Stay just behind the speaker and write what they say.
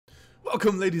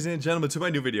Welcome, ladies and gentlemen, to my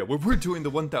new video where we're doing the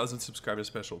 1000 subscriber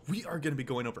special. We are going to be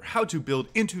going over how to build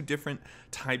into different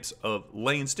types of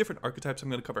lanes, different archetypes. I'm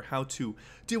going to cover how to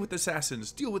deal with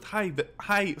assassins, deal with high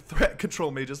threat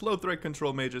control mages, low threat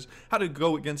control mages, how to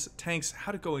go against tanks,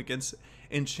 how to go against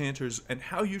enchanters, and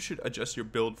how you should adjust your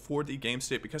build for the game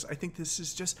state, because I think this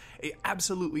is just a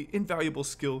absolutely invaluable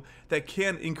skill that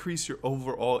can increase your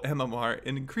overall MMR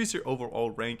and increase your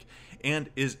overall rank, and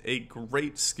is a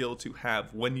great skill to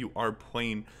have when you are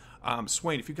playing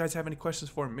Swain. If you guys have any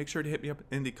questions for me, make sure to hit me up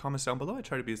in the comments down below. I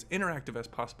try to be as interactive as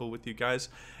possible with you guys.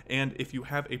 And if you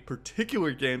have a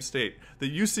particular game state that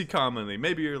you see commonly,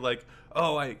 maybe you're like,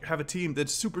 oh, I have a team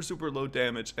that's super low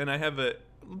damage and I have a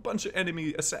bunch of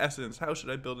enemy assassins, how should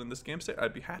I build in this game state?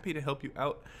 I'd be happy to help you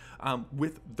out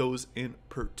with those in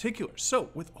particular. So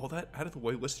with all that out of the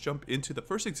way, let's jump into the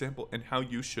first example and how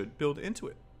you should build into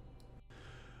it.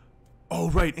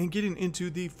 Alright, and getting into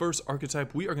the first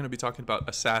archetype, we are going to be talking about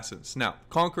assassins. Now,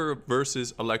 Conquer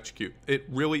versus Electrocute. It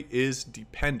really is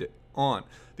dependent on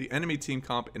the enemy team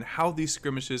comp and how these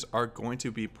skirmishes are going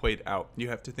to be played out. You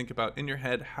have to think about in your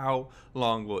head, how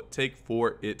long will it take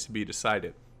for it to be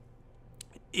decided.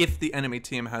 If the enemy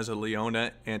team has a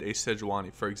Leona and a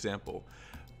Sejuani, for example,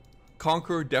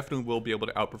 Conqueror definitely will be able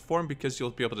to outperform because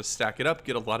you'll be able to stack it up,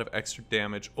 get a lot of extra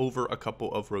damage over a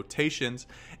couple of rotations,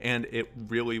 and it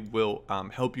really will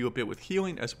help you a bit with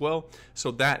healing as well.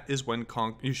 So that is when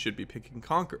you should be picking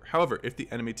Conqueror. However, if the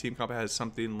enemy team comp has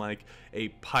something like a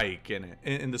Pike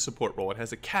in the support role, it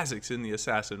has a Kha'Zix in the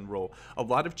assassin role, a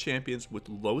lot of champions with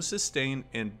low sustain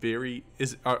and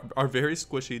are very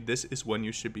squishy, this is when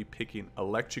you should be picking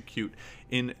Electrocute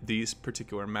in these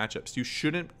particular matchups. You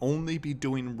shouldn't only be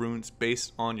doing runes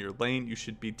based on your lane. You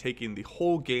should be taking the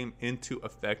whole game into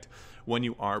effect when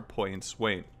you are playing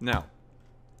Swain. Now,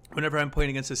 whenever I'm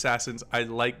playing against assassins, I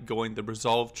like going the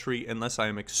resolve tree unless I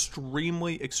am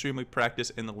extremely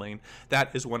practiced in the lane.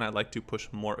 That is when I like to push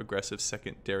more aggressive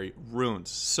secondary runes.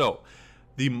 So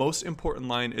the most important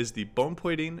line is the bone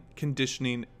plating,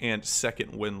 conditioning, and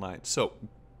second wind line. So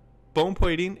bone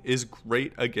plating is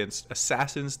great against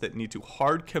assassins that need to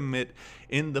hard commit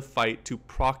in the fight to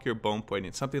proc your bone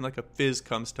plating. Something like a Fizz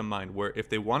comes to mind, where if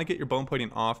they want to get your bone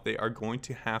plating off, they are going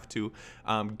to have to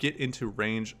get into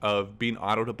range of being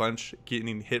autoed a bunch,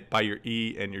 getting hit by your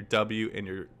E and your W and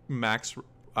your max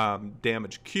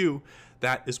damage Q.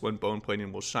 That is when bone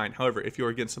plating will shine. However, if you're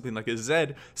against something like a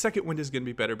Zed, second wind is going to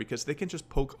be better because they can just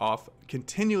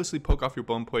continuously poke off your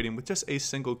bone plating with just a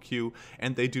single Q,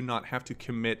 and they do not have to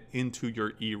commit into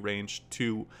your E range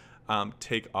to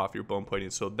take off your bone plating.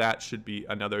 So that should be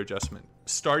another adjustment.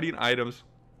 Starting items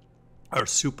are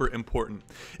super important.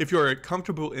 If you're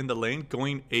comfortable in the lane,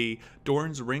 going a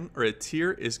Doran's Ring or a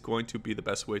Tear is going to be the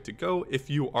best way to go.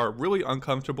 If you are really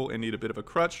uncomfortable and need a bit of a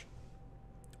crutch,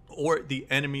 or the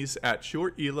enemies at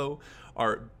your elo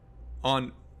are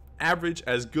on average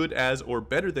as good as or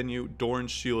better than you, Doran's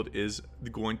Shield is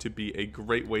going to be a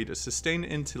great way to sustain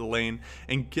into the lane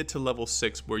and get to level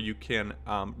 6, where you can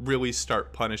really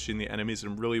start punishing the enemies,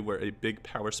 and really where a big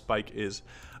power spike is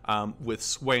with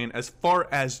Swain, as far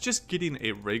as just getting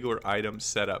a regular item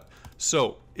set up.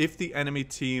 So if the enemy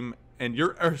team and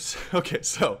okay,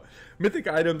 so mythic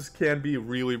items can be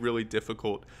really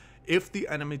difficult. If the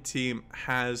enemy team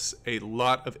has a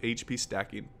lot of HP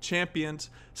stacking champions,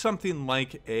 something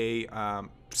like a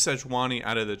Sejuani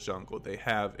out of the jungle, they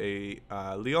have a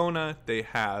Leona, they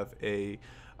have a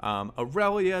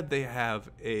Aurelia, they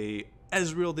have a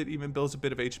Ezreal that even builds a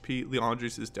bit of HP,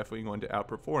 Leandris is definitely going to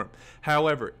outperform.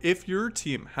 However, if your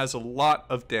team has a lot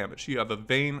of damage, you have a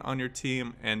Vayne on your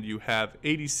team and you have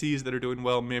ADCs that are doing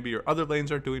well, maybe your other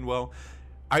lanes are doing well,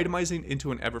 itemizing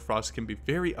into an Everfrost can be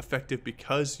very effective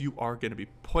because you are going to be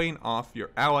playing off your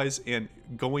allies, and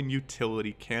going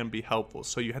utility can be helpful.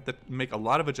 So you have to make a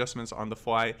lot of adjustments on the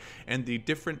fly, and the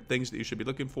different things that you should be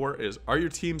looking for is, are your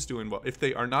teams doing well? If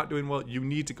they are not doing well, you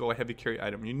need to go a heavy carry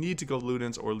item. You need to go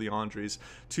Ludens or Leandris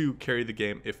to carry the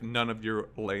game if none of your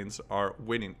lanes are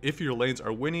winning. If your lanes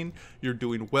are winning, you're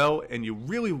doing well, and you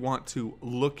really want to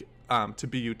look to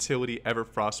be utility,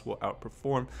 Everfrost will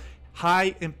outperform.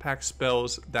 High impact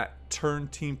spells that turn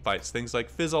team fights, things like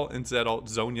Fizzle and Zedalt,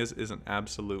 Zhonya's is an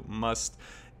absolute must.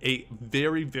 A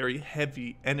very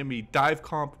heavy enemy dive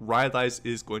comp, Rylai's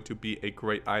is going to be a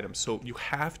great item. So you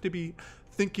have to be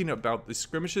thinking about the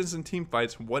skirmishes and team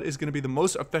fights, what is going to be the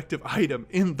most effective item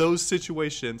in those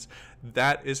situations.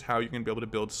 That is how you're going to be able to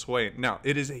build Swain. Now,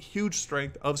 it is a huge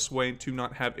strength of Swain to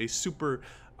not have a super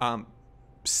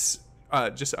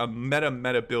just a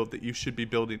meta build that you should be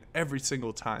building every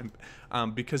single time,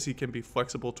 because he can be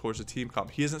flexible towards a team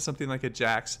comp. He isn't something like a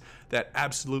Jax that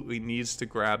absolutely needs to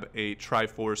grab a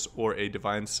Triforce or a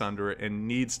Divine Sunderer and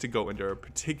needs to go into a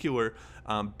particular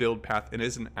build path and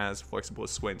isn't as flexible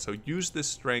as Swain. So use this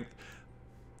strength.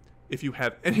 If you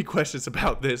have any questions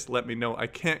about this, let me know. I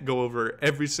can't go over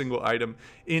every single item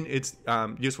in its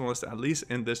usefulness, at least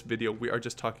in this video. We are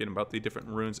just talking about the different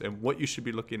runes and what you should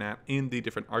be looking at in the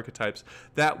different archetypes.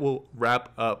 That will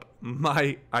wrap up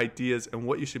my ideas and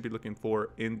what you should be looking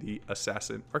for in the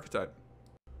Assassin archetype.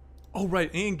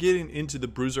 Alright, and getting into the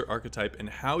Bruiser archetype and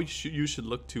how you should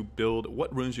look to build,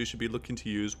 what runes you should be looking to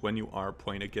use when you are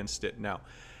playing against it. Now,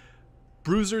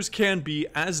 Bruisers can be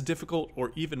as difficult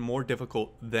or even more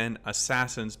difficult than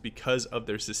Assassins because of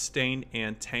their sustain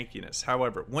and tankiness.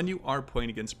 However, when you are playing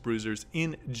against Bruisers,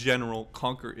 in general,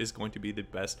 Conquer is going to be the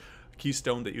best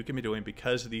keystone that you can be doing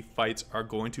because the fights are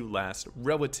going to last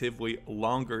relatively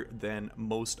longer than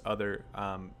most other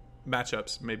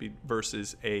matchups, maybe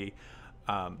versus a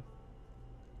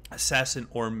Assassin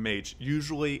or Mage.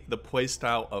 Usually the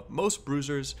playstyle of most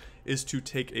Bruisers is to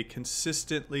take a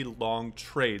consistently long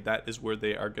trade. That is where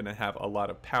they are going to have a lot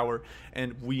of power,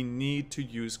 and we need to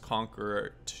use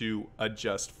Conqueror to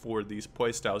adjust for these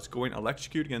playstyles. Going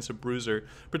Electrocute against a Bruiser,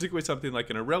 particularly something like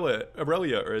an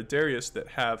Aurelia or a Darius that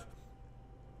have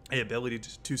a ability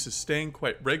to sustain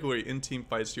quite regularly in team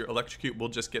fights, your Electrocute will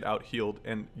just get out healed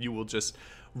and you will just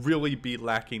really be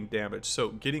lacking damage. So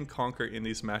getting Conquer in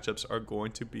these matchups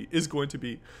is going to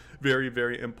be very,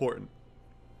 very important.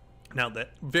 Now, the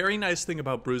very nice thing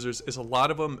about Bruisers is a lot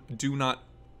of them do not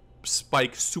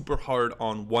spike super hard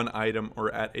on one item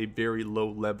or at a very low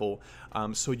level,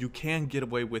 so you can get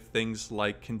away with things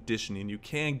like conditioning. You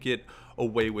can get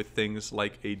away with things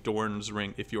like a Doran's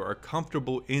Ring if you are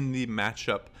comfortable in the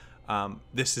matchup.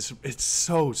 It's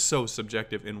so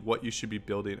subjective in what you should be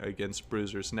building against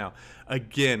Bruisers. Now,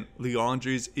 again,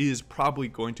 Liandry's is probably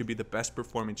going to be the best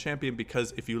performing champion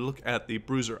because if you look at the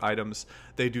Bruiser items,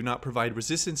 they do not provide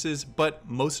resistances, but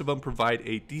most of them provide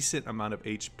a decent amount of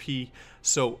HP.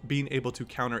 So being able to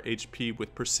counter HP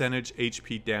with percentage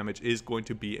HP damage is going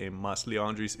to be a must.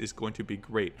 Liandry's is going to be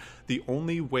great. The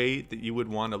only way that you would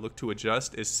want to look to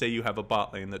adjust is, say you have a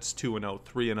bot lane that's 2-0,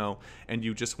 3-0, and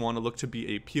you just want to look to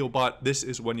be a peel bot. This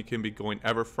is when you can be going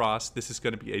Everfrost. This is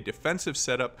going to be a defensive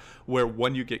setup where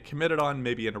when you get committed on,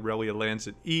 maybe an Aurelia lands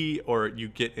at E, or you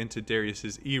get into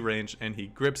Darius's E range and he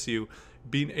grips you,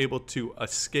 being able to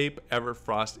escape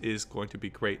Everfrost is going to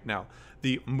be great. Now,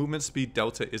 the movement speed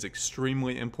delta is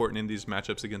extremely important in these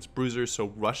matchups against Bruisers, so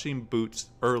rushing boots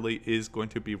early is going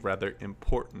to be rather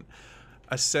important.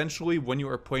 Essentially, when you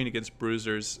are playing against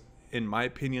Bruisers, in my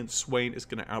opinion, Swain is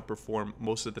going to outperform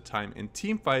most of the time in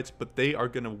team fights, but they are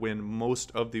going to win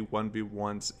most of the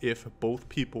 1v1s if both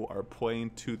people are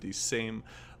playing to the same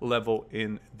level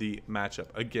in the matchup.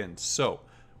 Again, so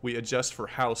we adjust for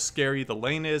how scary the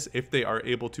lane is. If they are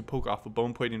able to poke off a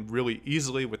bone plating really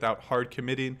easily without hard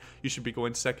committing, you should be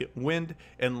going second wind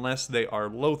unless they are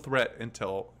low threat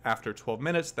until after 12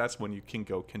 minutes. That's when you can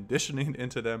go conditioning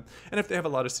into them. And if they have a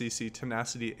lot of CC,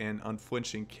 tenacity and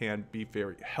unflinching can be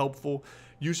very helpful.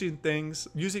 Using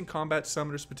combat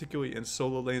summoners, particularly in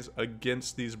solo lanes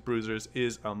against these Bruisers,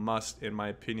 is a must in my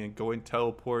opinion. Going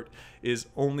teleport is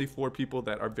only for people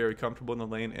that are very comfortable in the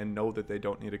lane and know that they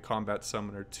don't need a combat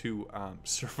summoner to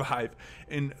survive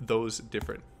in those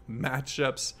different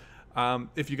matchups.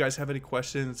 If you guys have any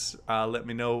questions, let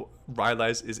me know.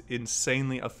 Rylai's is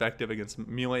insanely effective against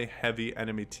melee heavy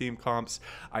enemy team comps.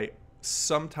 I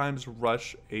sometimes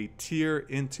rush a tier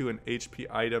into an HP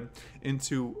item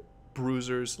into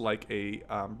Bruisers like a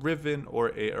Riven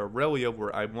or a Aurelia,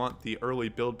 where I want the early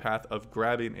build path of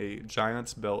grabbing a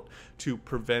Giant's Belt to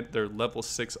prevent their level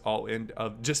 6 all-in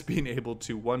of just being able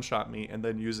to one-shot me, and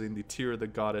then using the Tear of the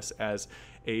Goddess as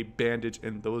a bandage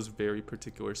in those very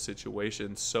particular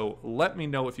situations. So let me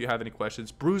know if you have any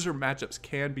questions. Bruiser matchups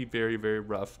can be very, very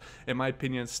rough. In my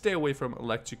opinion, stay away from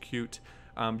Electrocute.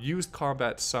 Use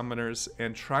combat summoners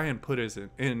and try and put it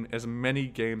in as many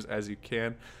games as you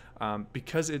can.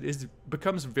 Because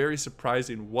becomes very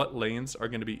surprising what lanes are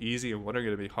going to be easy and what are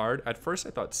going to be hard. At first,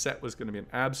 I thought Set was going to be an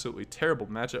absolutely terrible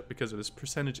matchup because of his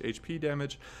percentage HP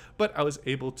damage, but I was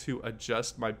able to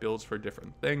adjust my builds for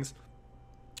different things.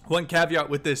 One caveat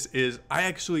with this is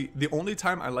the only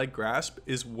time I like Grasp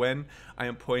is when I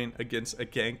am playing against a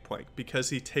Gangplank, because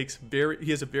he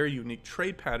has a very unique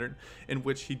trade pattern in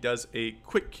which he does a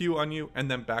quick Q on you and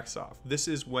then backs off. This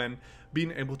is when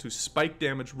being able to spike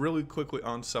damage really quickly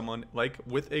on someone, like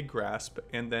with a Grasp,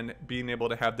 and then being able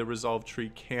to have the resolve tree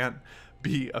can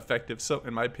be effective. So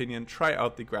in my opinion, try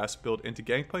out the grass build into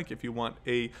Gangplank. If you want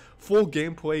a full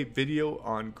gameplay video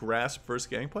on grass versus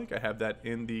Gangplank, I have that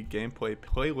in the gameplay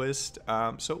playlist.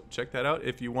 So check that out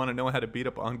if you want to know how to beat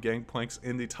up on Gangplanks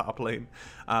in the top lane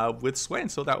with Swain.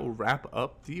 So that will wrap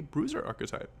up the Bruiser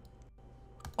archetype.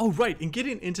 All right, and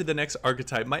getting into the next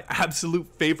archetype, my absolute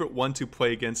favorite one to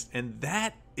play against, and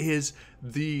that is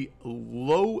the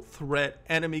low threat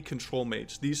enemy control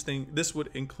mage. This would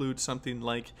include something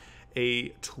like a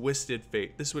Twisted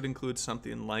Fate. This would include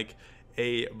something like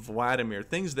a Vladimir,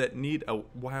 things that need a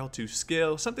while to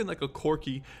scale, something like a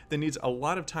Corki that needs a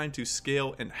lot of time to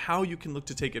scale, and how you can look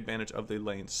to take advantage of the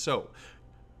lanes. So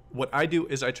what I do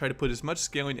is I try to put as much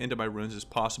scaling into my runes as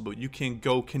possible. You can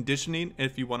go conditioning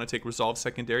if you want to take Resolve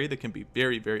Secondary. That can be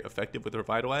very, very effective with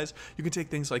Revitalize. You can take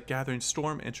things like Gathering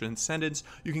Storm and Transcendence.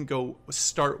 You can go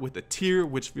start with a Tier,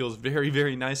 which feels very,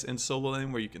 very nice in solo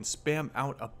lane, where you can spam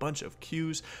out a bunch of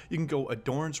Qs. You can go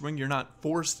Adorn's Ring. You're not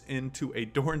forced into a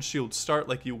Dorn Shield start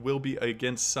like you will be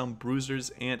against some Bruisers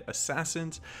and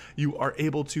Assassins. You are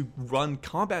able to run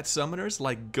combat summoners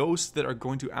like Ghosts that are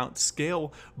going to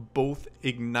outscale both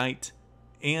Ignite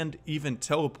and even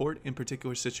Teleport in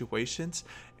particular situations,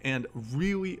 and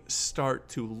really start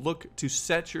to look to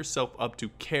set yourself up to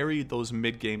carry those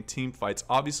mid-game team fights.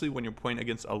 Obviously, when you're playing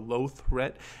against a low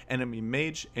threat enemy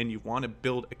mage and you want to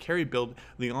build a carry build,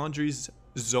 Leandri's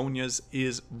Zhonya's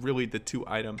is really the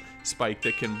 2-item spike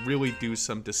that can really do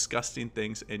some disgusting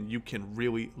things, and you can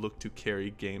really look to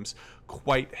carry games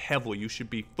quite heavily. You should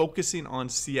be focusing on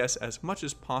CS as much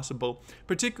as possible,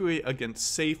 particularly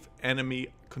against safe enemy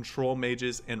control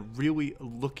mages, and really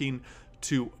looking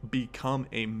to become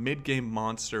a mid-game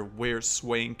monster where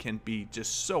Swain can be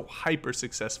just so hyper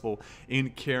successful in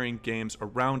carrying games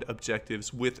around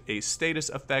objectives with a status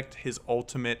effect, his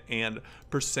ultimate, and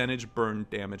percentage burn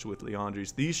damage with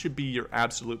Leandri's. These should be your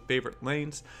absolute favorite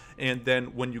lanes. And then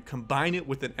when you combine it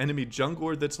with an enemy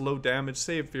jungler that's low damage,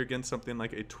 say if you're against something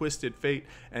like a Twisted Fate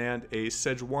and a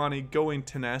Sejuani, going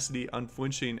Tenacity,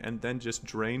 Unflinching, and then just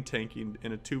drain tanking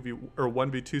in a 2v or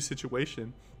 1v2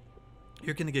 situation,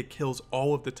 you're going to get kills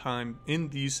all of the time in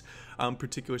these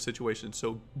particular situations.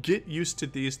 So get used to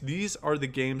these. These are the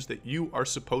games that you are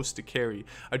supposed to carry.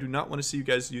 I do not want to see you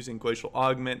guys using Glacial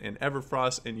Augment and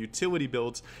Everfrost and utility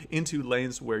builds into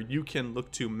lanes where you can look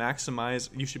to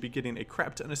maximize. You should be getting a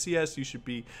crap ton of CS. You should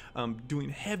be doing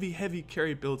heavy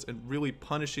carry builds and really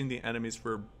punishing the enemies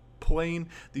for playing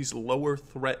these lower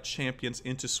threat champions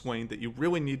into Swain that you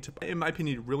really need to, in my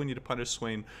opinion, you really need to punish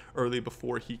Swain early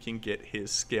before he can get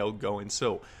his scale going.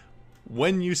 So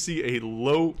when you see a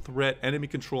low threat enemy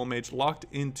control mage locked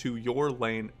into your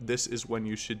lane, this is when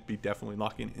you should be definitely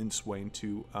locking in Swain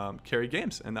to carry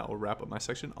games. And that will wrap up my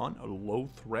section on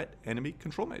low threat enemy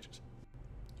control mages.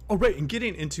 Alright, and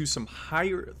getting into some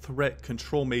higher threat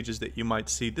control mages that you might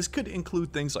see, this could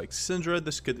include things like Syndra,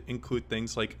 this could include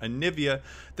things like Anivia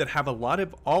that have a lot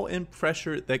of all-in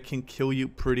pressure that can kill you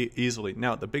pretty easily.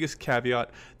 Now, the biggest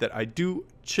caveat that I do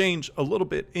change a little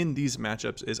bit in these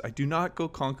matchups is I do not go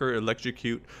Conquer or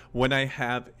Electrocute when I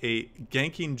have a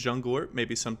ganking jungler,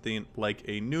 maybe something like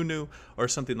a Nunu or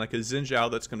something like a Xin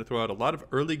Zhao that's going to throw out a lot of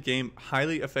early game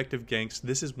highly effective ganks.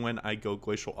 This is when I go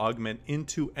Glacial Augment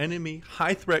into enemy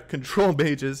high threat control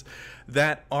mages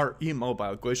that are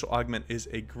immobile. Glacial Augment is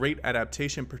a great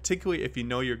adaptation, particularly if you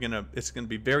know it's going to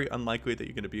be very unlikely that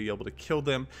you're going to be able to kill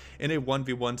them in a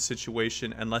 1v1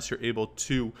 situation unless you're able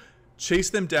to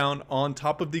chase them down on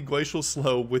top of the Glacial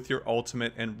Slow with your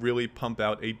ultimate and really pump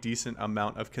out a decent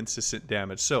amount of consistent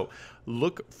damage. So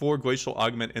look for Glacial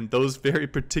Augment in those very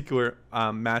particular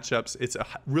matchups. It's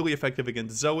really effective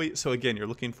against Zoe. So again, you're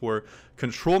looking for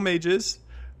control mages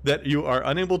that you are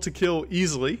unable to kill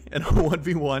easily in a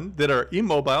 1v1 that are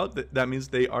immobile. That means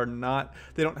they don't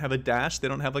have a dash, they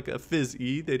don't have like a Fizz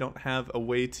E, they don't have a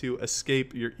way to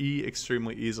escape your E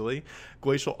extremely easily.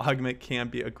 Glacial Augment can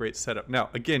be a great setup. Now,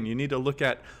 again, you need to look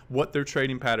at what their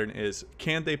trading pattern is.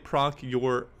 Can they proc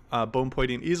your bone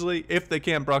plating easily? If they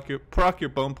can proc your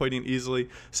bone plating easily,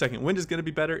 Second Wind is going to be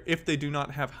better. If they do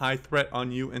not have high threat on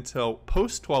you until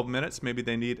post 12 minutes, maybe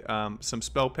they need some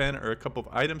spell pen or a couple of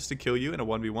items to kill you in a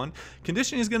 1v1,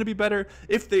 conditioning is going to be better.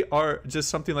 If they are just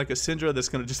something like a Syndra that's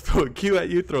going to just throw a Q at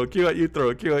you, throw a Q at you, throw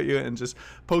a Q at you, and just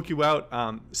poke you out,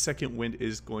 Second Wind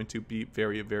is going to be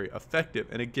very effective.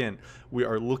 And again, we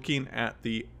are looking at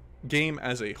the game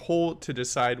as a whole to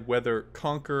decide whether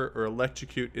Conquer or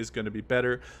Electrocute is going to be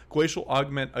better. Glacial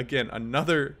Augment, again,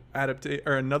 another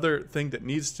thing that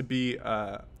needs to be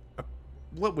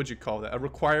what would you call that? A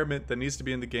requirement that needs to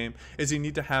be in the game is you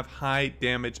need to have high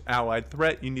damage allied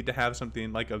threat. You need to have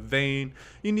something like a Vayne.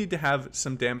 You need to have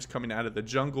some damage coming out of the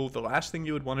jungle. The last thing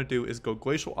you would want to do is go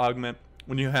Glacial Augment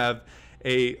when you have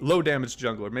a low damage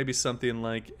jungler, maybe something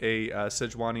like a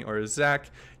Sejuani or a Zac.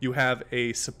 You have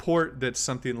a support that's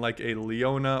something like a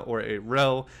Leona or a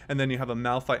Rel, and then you have a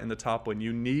Malphite in the top lane.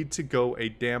 You need to go a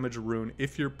damage rune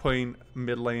if you're playing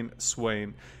mid lane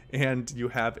Swain, and you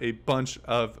have a bunch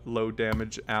of low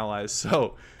damage allies.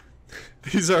 So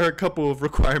these are a couple of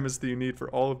requirements that you need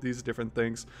for all of these different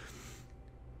things.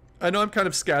 I know I'm kind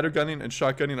of scattergunning and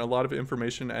shotgunning a lot of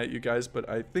information at you guys, but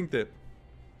I think that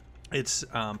it's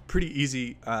pretty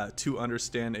easy to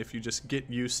understand if you just get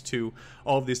used to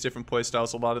all of these different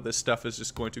playstyles. A lot of this stuff is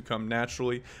just going to come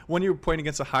naturally. When you're playing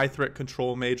against a high threat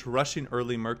control mage, rushing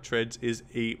early merc trades is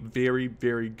a very,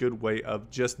 very good way of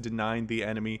just denying the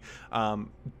enemy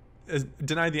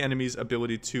enemy's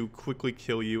ability to quickly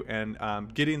kill you, and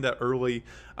getting the early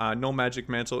no magic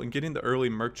mantle and getting the early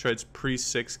merc treads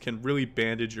pre-6 can really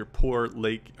bandage your poor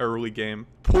early game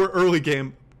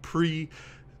pre-6.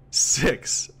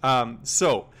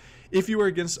 So if you are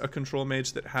against a control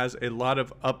mage that has a lot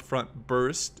of upfront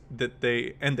burst that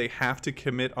they have to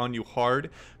commit on you hard,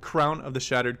 Crown of the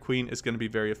Shattered Queen is going to be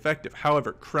very effective.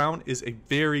 However, Crown is a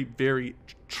very, very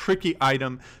tricky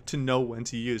item to know when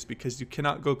to use, because you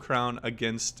cannot go Crown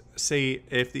against, say,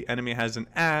 if the enemy has an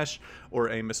Ashe or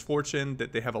a Misfortune,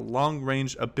 that they have a long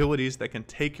range abilities that can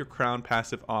take your Crown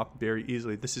passive off very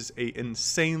easily. This is a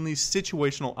insanely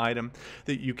situational item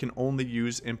that you can only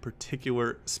use in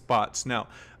particular spots. Now,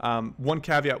 one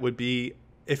caveat would be,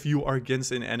 if you are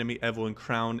against an enemy, Evelynn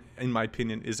Crown, in my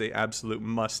opinion, is a absolute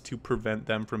must to prevent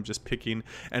them from just picking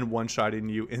and one-shotting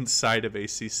you inside of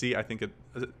ACC. I think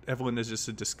Evelynn is just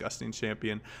a disgusting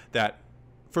champion that,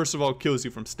 first of all, kills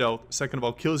you from stealth. Second of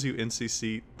all, kills you in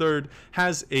CC. Third,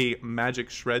 has a magic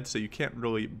shred, so you can't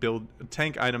really build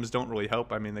tank items. Don't really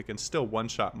help. I mean, they can still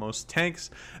one-shot most tanks.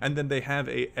 And then they have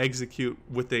a execute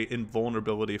with a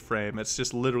invulnerability frame. It's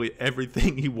just literally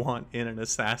everything you want in an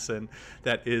assassin.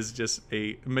 That is just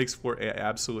makes for a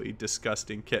absolutely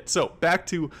disgusting kit. So back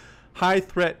to high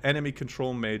threat enemy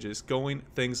control mages. Going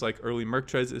things like early merc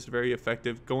treads is very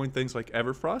effective. Going things like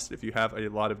Everfrost, if you have a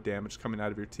lot of damage coming out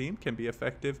of your team, can be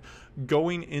effective.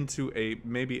 Going into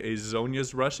maybe a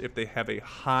Zhonya's Rush, if they have a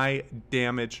high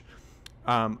damage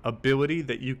ability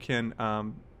that you can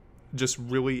just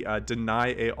really deny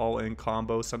a all-in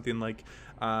combo, something like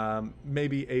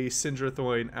maybe a Syndra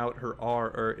throwing out her R,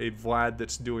 or a Vlad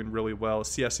that's doing really well,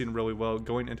 CSing really well,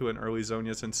 going into an early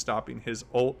Zhonya's and stopping his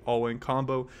ult all-in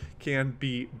combo can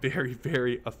be very,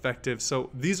 very effective.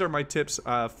 So these are my tips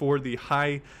for the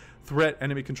high threat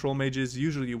enemy control mages.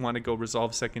 Usually you want to go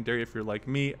Resolve Secondary if you're like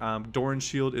me. Doran's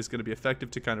Shield is going to be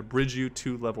effective to kind of bridge you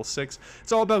to level 6.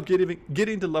 It's all about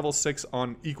getting to level 6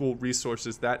 on equal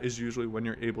resources. That is usually when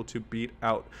you're able to beat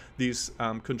out these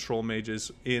control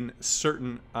mages in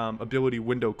certain ability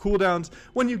window cooldowns.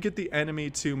 When you get the enemy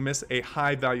to miss a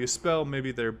high value spell,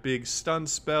 maybe their big stun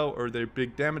spell or their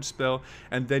big damage spell,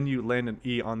 and then you land an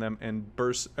E on them and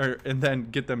and then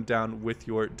get them down with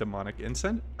your demonic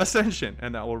ascension,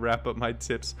 and that will wrap up my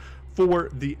tips for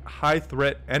the high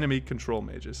threat enemy control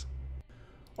mages.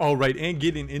 Alright, and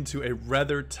getting into a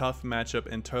rather tough matchup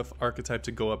and tough archetype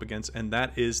to go up against, and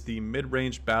that is the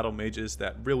mid-range battle mages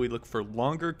that really look for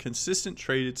longer, consistent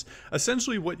trades,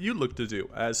 essentially what you look to do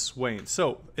as Swain.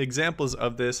 So, examples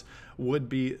of this would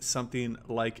be something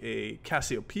like a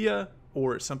Cassiopeia,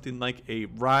 or something like a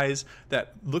Rise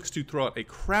that looks to throw out a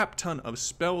crap ton of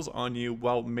spells on you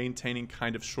while maintaining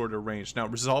kind of shorter range. Now,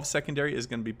 Resolve Secondary is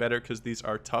going to be better because these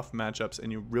are tough matchups and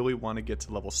you really want to get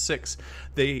to level 6.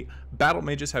 Battle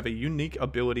mages have a unique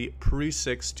ability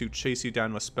pre-6 to chase you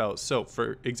down with spells. So,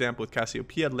 for example, with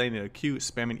Cassiopeia, landing a Q,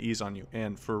 spamming E's on you.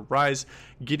 And for Rise,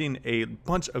 getting a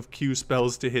bunch of Q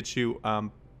spells to hit you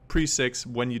pre-6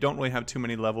 when you don't really have too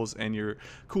many levels and your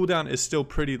cooldown is still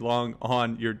pretty long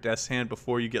on your Death's Hand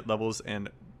before you get levels, and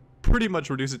pretty much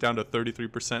reduce it down to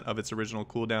 33% of its original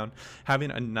cooldown.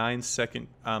 Having a 9-second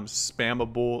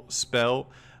spammable spell,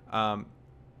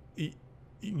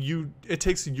 it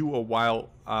takes you a while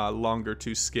longer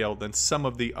to scale than some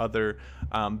of the other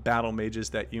battle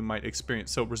mages that you might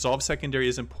experience. So Resolve Secondary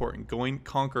is important. Going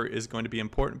Conquer is going to be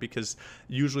important because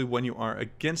usually when you are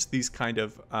against these kind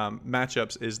of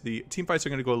matchups, is the team fights are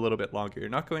going to go a little bit longer. You're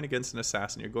not going against an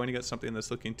assassin. You're going against something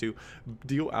that's looking to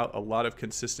deal out a lot of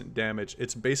consistent damage.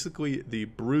 It's basically the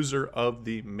bruiser of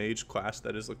the mage class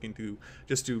that is looking to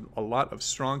just do a lot of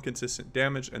strong, consistent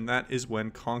damage, and that is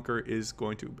when Conquer is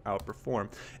going to outperform.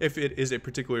 if it is a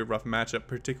particularly rough matchup,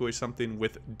 particularly something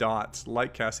with dots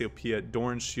like Cassiopeia,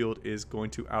 Doran's Shield is going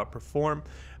to outperform,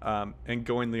 and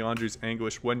going Liandry's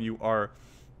Anguish when you are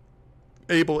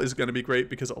able is going to be great,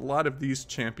 because a lot of these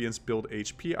champions build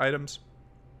HP items,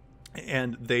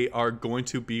 and they are going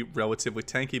to be relatively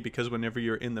tanky, because whenever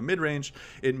you're in the mid-range,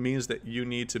 it means that you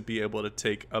need to be able to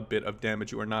take a bit of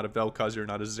damage. You are not a Vel'Koz, you're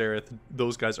not a Xerath.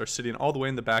 Those guys are sitting all the way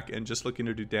in the back and just looking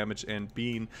to do damage and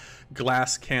being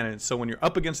glass cannons. So when you're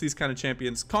up against these kind of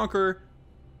champions, Conqueror,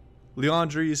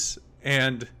 Liandry's,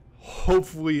 and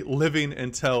hopefully living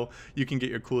until you can get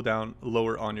your cooldown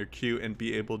lower on your Q and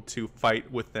be able to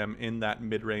fight with them in that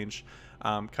mid-range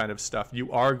kind of stuff.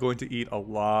 You are going to eat a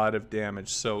lot of damage,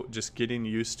 so just getting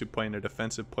used to playing a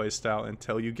defensive playstyle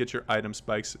until you get your item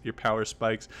spikes, your power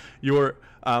spikes, your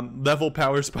level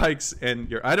power spikes, and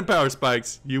your item power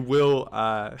spikes, you will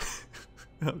oh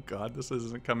god, this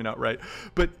isn't coming out right,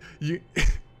 but you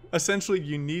essentially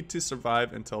you need to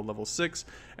survive until level 6,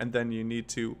 and then you need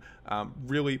to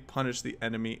really punish the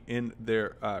enemy in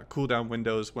their cooldown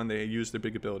windows when they use their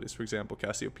big abilities. For example,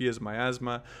 Cassiopeia's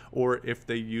Miasma, or if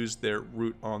they use their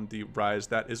root on the rise,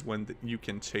 that is when you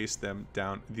can chase them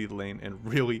down the lane and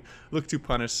really look to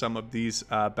punish some of these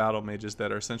battle mages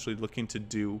that are essentially looking to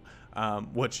do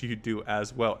what you do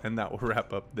as well. And that will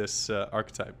wrap up this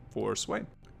archetype for Swain.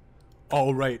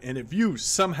 Alright, and if you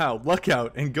somehow luck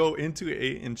out and go into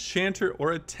a enchanter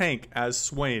or a tank as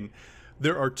Swain,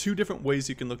 there are two different ways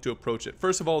you can look to approach it.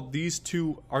 First of all, these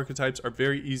two archetypes are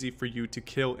very easy for you to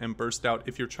kill and burst out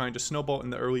if you're trying to snowball in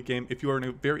the early game. If you are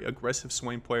a very aggressive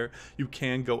Swain player, you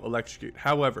can go electrocute.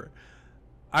 However,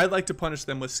 I like to punish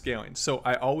them with scaling, so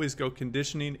I always go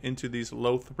conditioning into these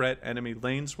low threat enemy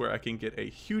lanes where I can get a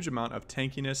huge amount of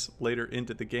tankiness later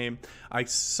into the game. I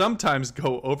sometimes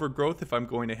go overgrowth if I'm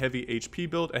going a heavy HP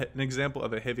build. An example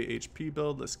of a heavy HP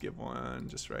build, let's give one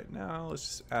just right now. Let's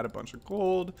just add a bunch of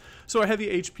gold. So a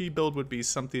heavy HP build would be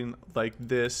something like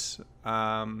this.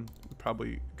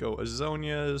 Probably go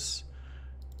Azonias,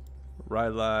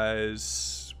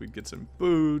 Rylai's, we'd get some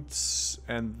boots,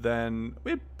 and then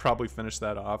we'd probably finish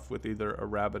that off with either a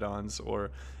Rabadon's or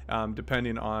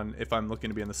depending on if I'm looking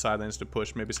to be in the sidelines to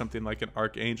push, maybe something like an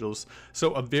Archangel's.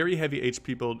 So a very heavy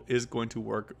HP build is going to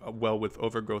work well with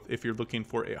overgrowth. If you're looking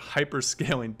for a hyper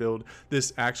scaling build,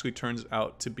 this actually turns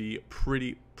out to be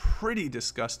pretty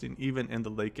disgusting even in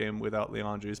the late game without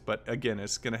Liandry's, but again,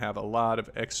 it's going to have a lot of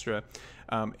extra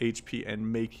HP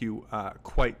and make you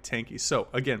quite tanky. So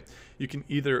again, you can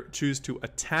either choose to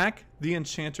attack the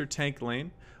enchanter tank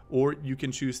lane, or you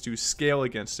can choose to scale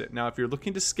against it. Now, if you're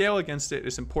looking to scale against it,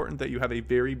 it's important that you have a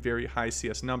very high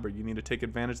CS number. You need to take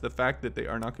advantage of the fact that they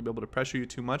are not going to be able to pressure you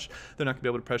too much. They're not going to be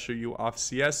able to pressure you off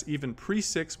CS. Even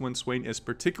pre-6, when Swain is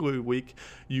particularly weak,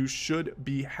 you should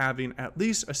be having at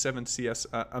least a 7 CS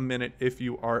a minute if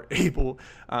you are able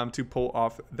to pull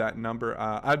off that number.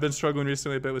 I've been struggling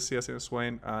recently a bit with CS and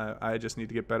Swain. I just need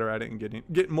to get better at it and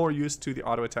get more used to the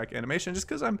auto attack animation, just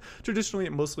because I'm traditionally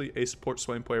mostly a support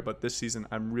Swain player, but this season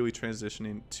I'm really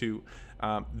transitioning to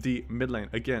the mid lane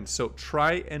again. So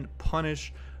try and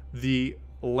punish the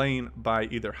lane by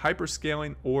either hyper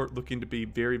scaling or looking to be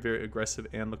very aggressive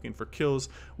and looking for kills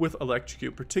with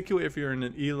electrocute, particularly if you're in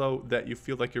an elo that you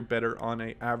feel like you're better on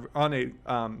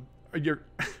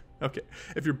okay,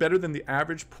 if you're better than the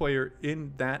average player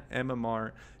in that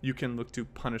MMR, you can look to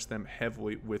punish them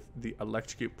heavily with the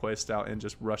electrocute playstyle and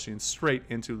just rushing straight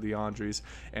into Liandry's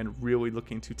and really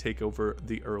looking to take over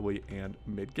the early and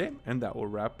mid game. And that will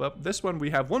wrap up this one. We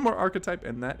have one more archetype,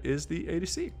 and that is the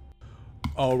ADC.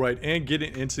 All right, and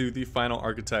getting into the final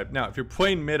archetype. Now, if you're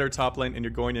playing mid or top lane and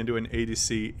you're going into an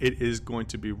ADC, it is going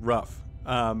to be rough.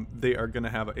 They are going to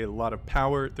have a lot of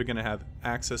power. They're going to have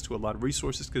access to a lot of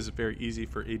resources because it's very easy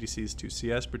for ADCs to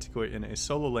CS, particularly in a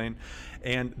solo lane,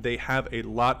 and they have a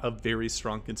lot of very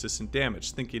strong consistent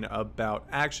damage. Thinking about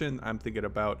Action, I'm thinking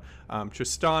about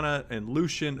Tristana and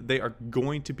Lucian. They are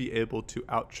going to be able to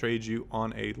outtrade you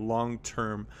on a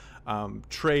long-term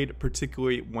trade,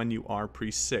 particularly when you are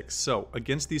pre-6. So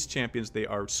against these champions, they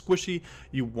are squishy.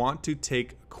 You want to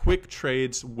take quick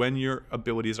trades when your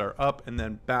abilities are up and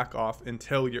then back off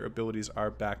until your abilities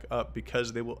are back up,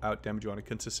 because they will outdamage you on a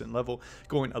consistent level.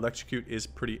 Going electrocute is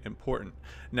pretty important.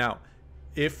 Now,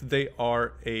 if they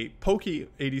are a pokey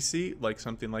ADC, like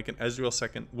something like an Ezreal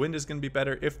Second Wind is going to be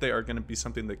better. If they are going to be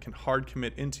something that can hard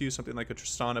commit into you, something like a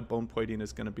Tristana, Bone Plating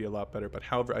is going to be a lot better. But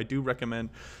however, I do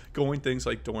recommend going things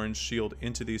like Doran's Shield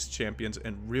into these champions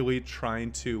and really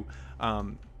trying to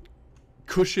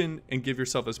cushion and give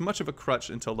yourself as much of a crutch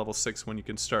until level 6, when you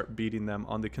can start beating them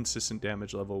on the consistent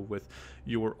damage level with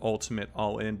your ultimate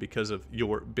all in, because of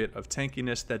your bit of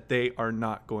tankiness that they are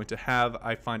not going to have.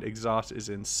 I find exhaust is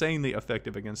insanely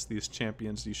effective against these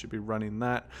champions. You should be running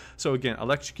that. So again,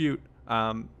 electrocute,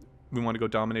 we want to go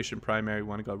domination primary, we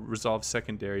want to go resolve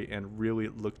secondary, and really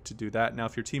look to do that. Now,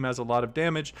 if your team has a lot of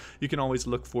damage, you can always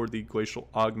look for the glacial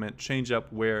augment change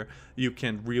up, where you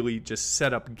can really just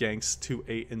set up ganks to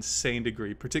a insane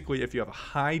degree, particularly if you have a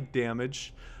high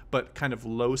damage but kind of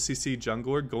low CC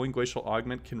jungler. Going glacial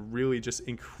augment can really just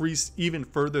increase even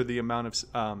further the amount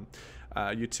of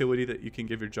utility that you can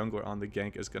give your jungler on the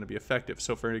gank is going to be effective.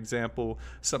 So for example,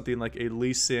 something like a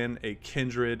Lee Sin, a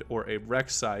Kindred, or a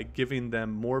Rek'Sai, giving them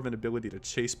more of an ability to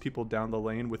chase people down the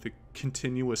lane with a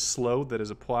continuous slow that is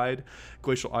applied,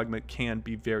 glacial augment can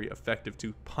be very effective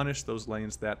to punish those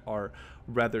lanes that are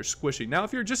rather squishy. Now,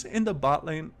 if you're just in the bot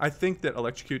lane, I think that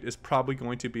electrocute is probably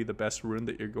going to be the best rune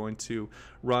that you're going to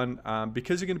run,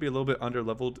 because you're going to be a little bit under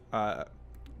leveled.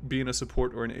 Being a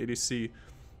support or an ADC,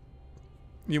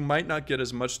 you might not get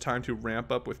as much time to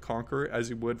ramp up with Conqueror as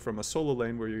you would from a solo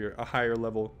lane, where you're a higher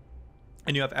level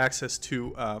and you have access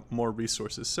to more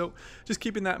resources. So just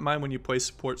keeping that in mind when you play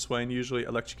support Swain, usually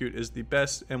electrocute is the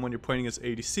best, and when you're playing as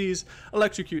ADCs,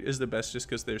 electrocute is the best just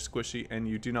because they're squishy and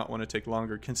you do not want to take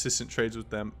longer consistent trades with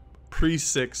them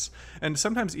pre-6, and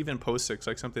sometimes even post-6,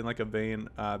 like something like a Vayne.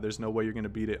 There's no way you're going to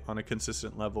beat it on a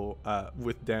consistent level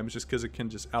with damage, just because it can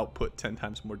just output 10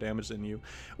 times more damage than you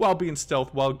while being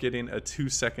stealth, while getting a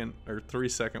 2-second or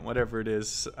 3-second, whatever it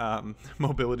is,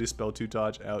 mobility spell to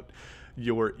dodge out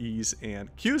your E's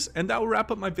and Q's. And that will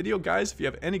wrap up my video, guys. If you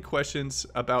have any questions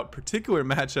about particular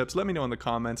matchups, let me know in the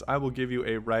comments. I will give you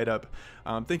a write-up.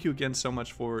 Thank you again so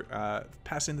much for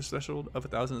passing the threshold of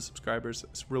 1,000 subscribers.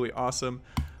 It's really awesome.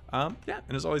 Yeah,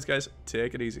 and as always, guys,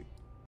 take it easy.